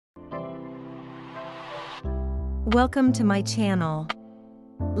Welcome to my channel.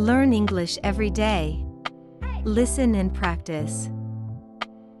 Learn English every day. Listen and practice.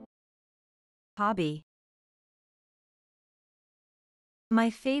 Hobby. My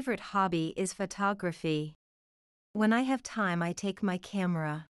favorite hobby is photography. When I have time, I take my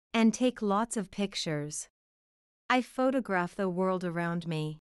camera and take lots of pictures. I photograph the world around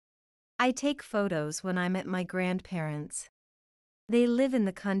me. I take photos when I'm at my grandparents'. They live in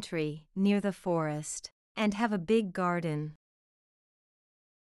the country, near the forest, and have a big garden.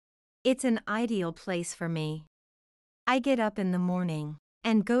 It's an ideal place for me. I get up in the morning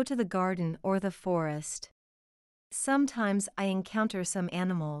and go to the garden or the forest. Sometimes I encounter some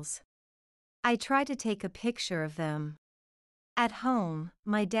animals. I try to take a picture of them. At home,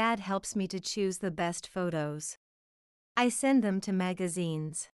 my dad helps me to choose the best photos. I send them to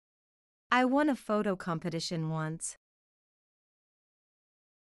magazines. I won a photo competition once.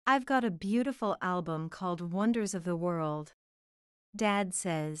 I've got a beautiful album called Wonders of the World. Dad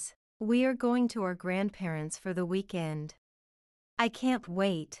says, we are going to our grandparents' for the weekend. I can't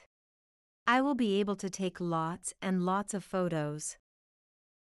wait. I will be able to take lots and lots of photos.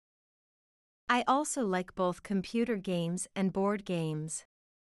 I also like both computer games and board games.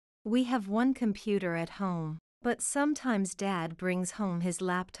 We have one computer at home, but sometimes Dad brings home his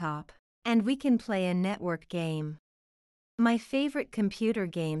laptop, and we can play a network game. My favorite computer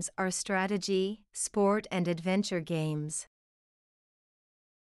games are strategy, sport, and adventure games.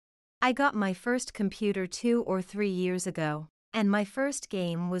 I got my first computer 2 or 3 years ago, and my first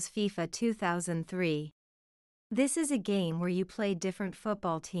game was FIFA 2003. This is a game where you play different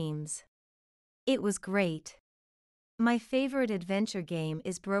football teams. It was great. My favorite adventure game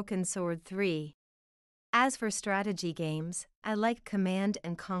is Broken Sword 3. As for strategy games, I like Command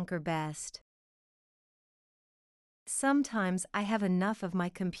and Conquer best. Sometimes I have enough of my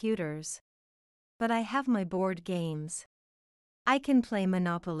computers. But I have my board games. I can play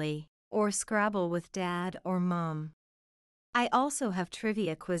Monopoly, or Scrabble with Dad or Mom. I also have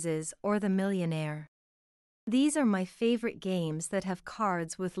trivia quizzes or The Millionaire. These are my favorite games that have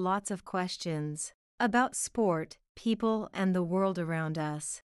cards with lots of questions about sport, people, and the world around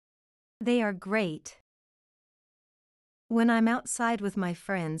us. They are great. When I'm outside with my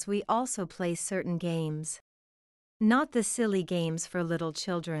friends, we also play certain games. Not the silly games for little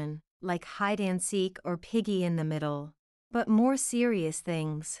children, like hide and seek or piggy in the middle, but more serious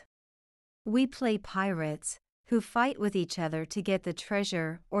things. We play pirates, who fight with each other to get the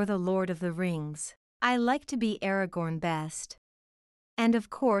treasure, or the Lord of the Rings. I like to be Aragorn best. And of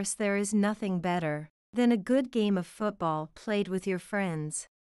course, there is nothing better than a good game of football played with your friends.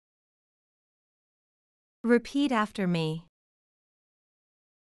 Repeat after me.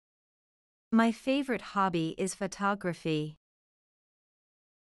 My favorite hobby is photography.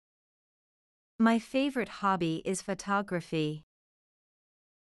 My favorite hobby is photography.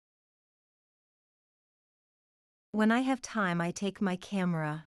 When I have time, I take my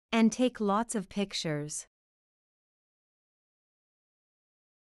camera and take lots of pictures.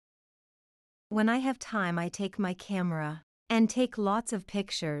 When I have time, I take my camera and take lots of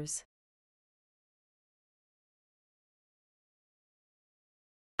pictures.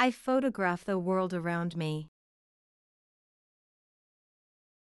 I photograph the world around me.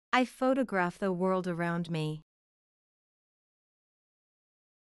 I photograph the world around me.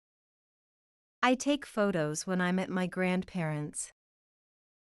 I take photos when I'm at my grandparents'.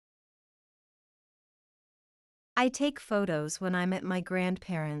 I take photos when I'm at my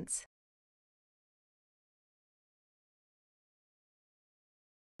grandparents'.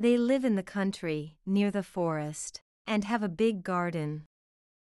 They live in the country, near the forest, and have a big garden.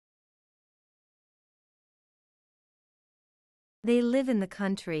 They live in the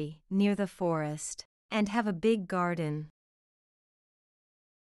country, near the forest, and have a big garden.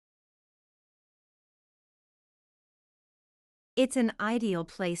 It's an ideal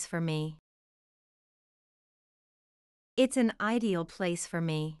place for me. It's an ideal place for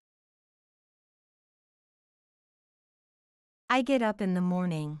me. I get up in the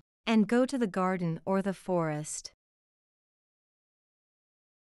morning and go to the garden or the forest.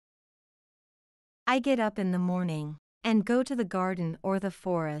 I get up in the morning and go to the garden or the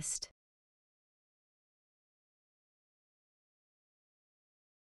forest.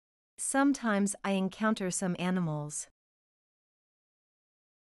 Sometimes I encounter some animals.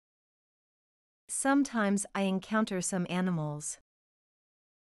 Sometimes I encounter some animals.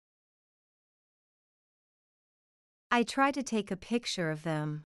 I try to take a picture of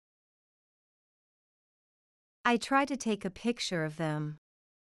them. I try to take a picture of them.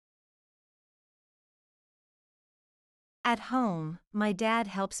 At home, my dad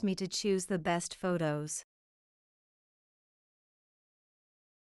helps me to choose the best photos.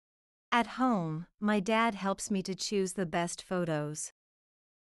 At home, my dad helps me to choose the best photos.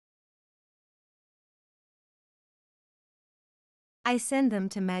 I send them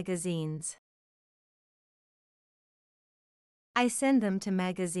to magazines. I send them to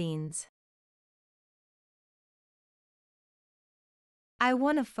magazines. I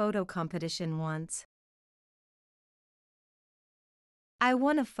won a photo competition once. I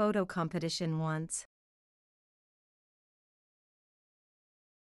won a photo competition once.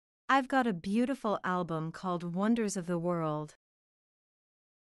 I've got a beautiful album called Wonders of the World.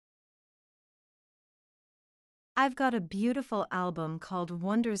 I've got a beautiful album called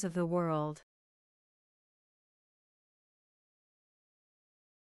Wonders of the World.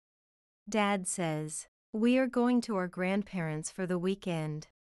 Dad says, we are going to our grandparents for the weekend.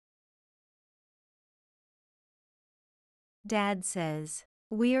 Dad says,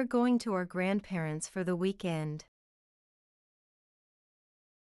 we are going to our grandparents for the weekend.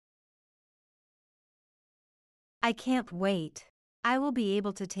 I can't wait. I will be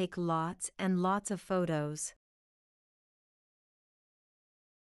able to take lots and lots of photos.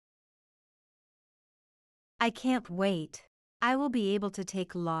 I can't wait. I will be able to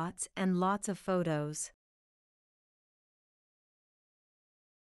take lots and lots of photos.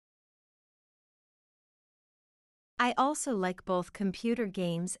 I also like both computer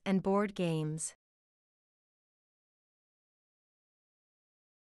games and board games.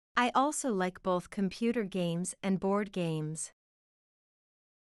 I also like both computer games and board games.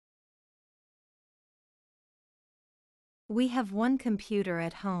 We have one computer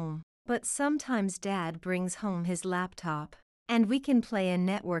at home, but sometimes Dad brings home his laptop, and we can play a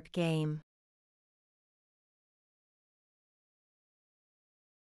network game.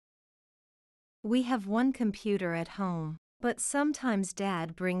 We have one computer at home, but sometimes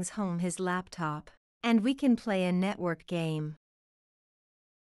Dad brings home his laptop, and we can play a network game.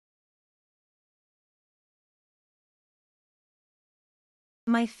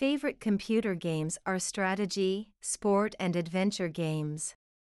 My favorite computer games are strategy, sport, and adventure games.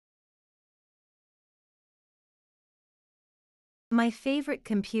 My favorite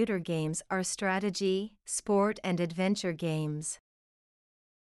computer games are strategy, sport, and adventure games.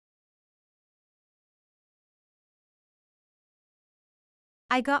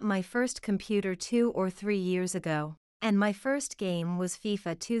 I got my first computer 2 or 3 years ago, and my first game was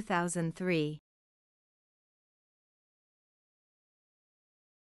FIFA 2003.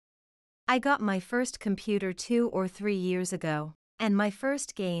 I got my first computer 2 or 3 years ago, and my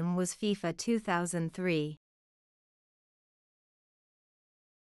first game was FIFA 2003.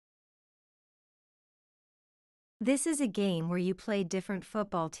 This is a game where you play different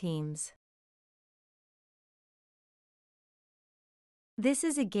football teams. This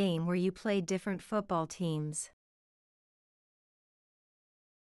is a game where you play different football teams.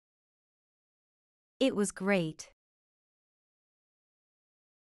 It was great.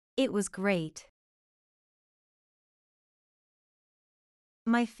 It was great.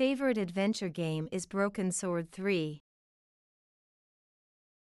 My favorite adventure game is Broken Sword 3.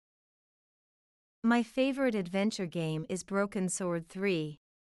 My favorite adventure game is Broken Sword 3.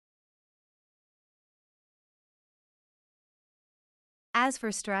 As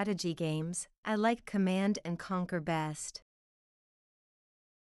for strategy games, I like Command and Conquer best.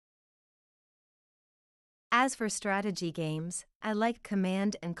 As for strategy games, I like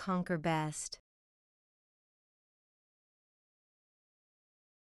Command and Conquer best.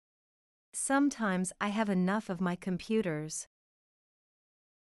 Sometimes I have enough of my computers.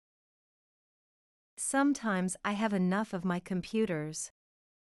 Sometimes I have enough of my computers.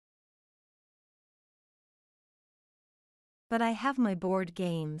 But I have my board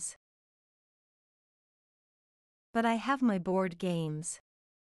games. But I have my board games.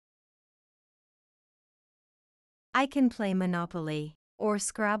 I can play Monopoly, or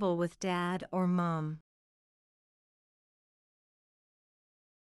Scrabble with Dad or Mom.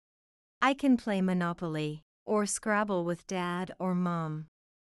 I can play Monopoly, or Scrabble with Dad or Mom.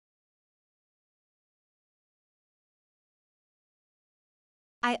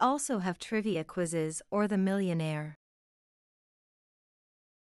 I also have trivia quizzes or The Millionaire.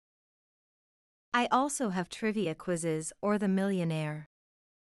 I also have trivia quizzes or The Millionaire.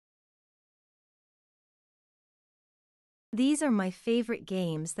 These are my favorite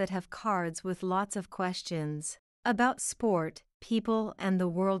games that have cards with lots of questions about sport, people, and the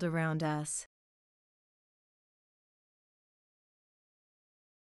world around us.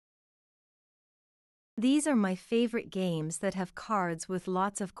 These are my favorite games that have cards with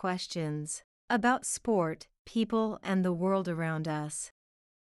lots of questions about sport, people, and the world around us.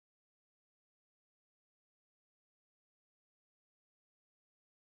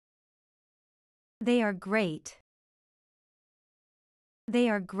 They are great. They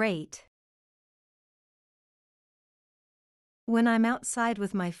are great. When I'm outside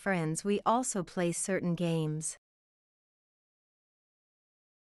with my friends, we also play certain games.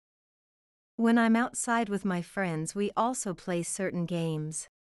 When I'm outside with my friends, we also play certain games.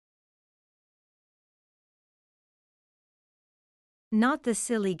 Not the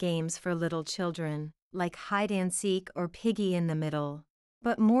silly games for little children, like hide and seek or piggy in the middle,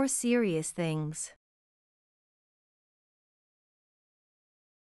 but more serious things.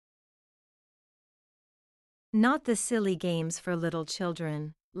 Not the silly games for little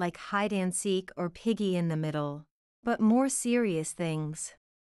children, like hide and seek or piggy in the middle, but more serious things.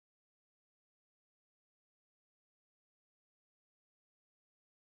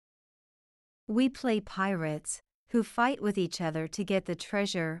 We play pirates, who fight with each other to get the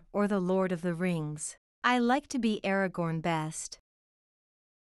treasure or the Lord of the Rings. I like to be Aragorn best.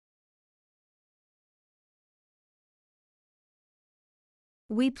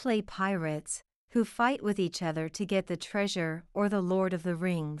 We play pirates, who fight with each other to get the treasure or the Lord of the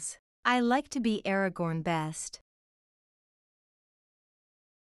Rings. I like to be Aragorn best.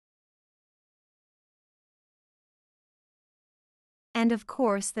 And of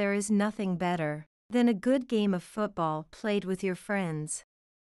course there is nothing better than a good game of football played with your friends.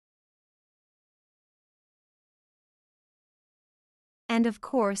 And of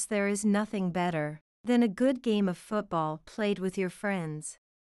course there is nothing better than a good game of football played with your friends.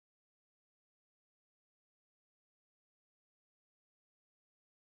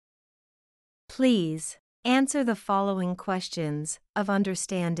 Please answer the following questions of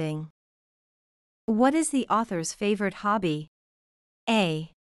understanding. What is the author's favorite hobby?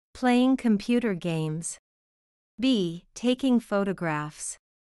 A. Playing computer games. B. Taking photographs.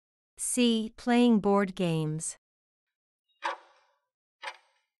 C. Playing board games.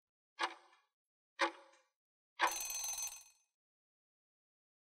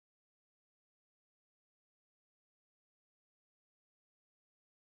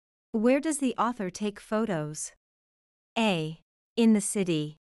 Where does the author take photos? A. In the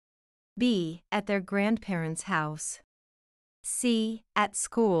city. B. At their grandparents' house. C. At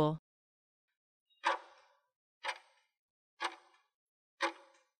school.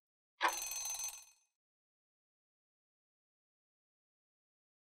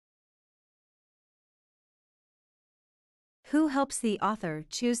 Who helps the author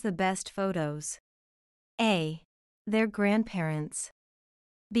choose the best photos? A. Their grandparents.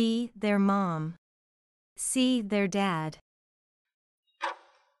 B. Their mom. C. Their dad.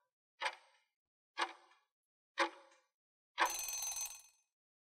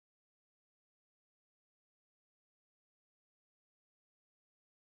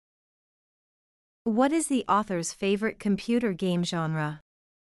 What is the author's favorite computer game genre?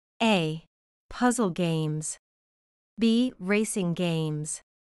 A. Puzzle games. B. Racing games.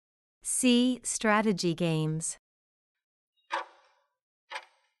 C. Strategy games.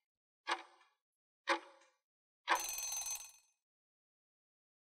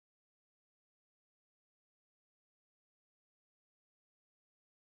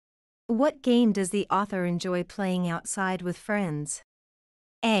 What game does the author enjoy playing outside with friends?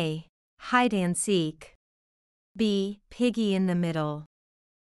 A. Hide and seek. B. Piggy in the middle.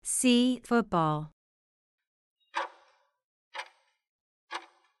 C. Football.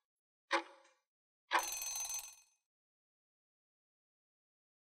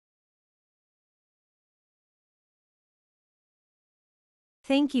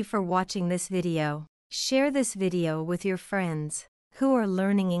 Thank you for watching this video. Share this video with your friends who are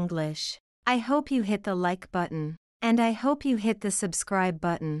learning English. I hope you hit the like button, and I hope you hit the subscribe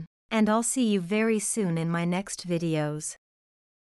button, and I'll see you very soon in my next videos.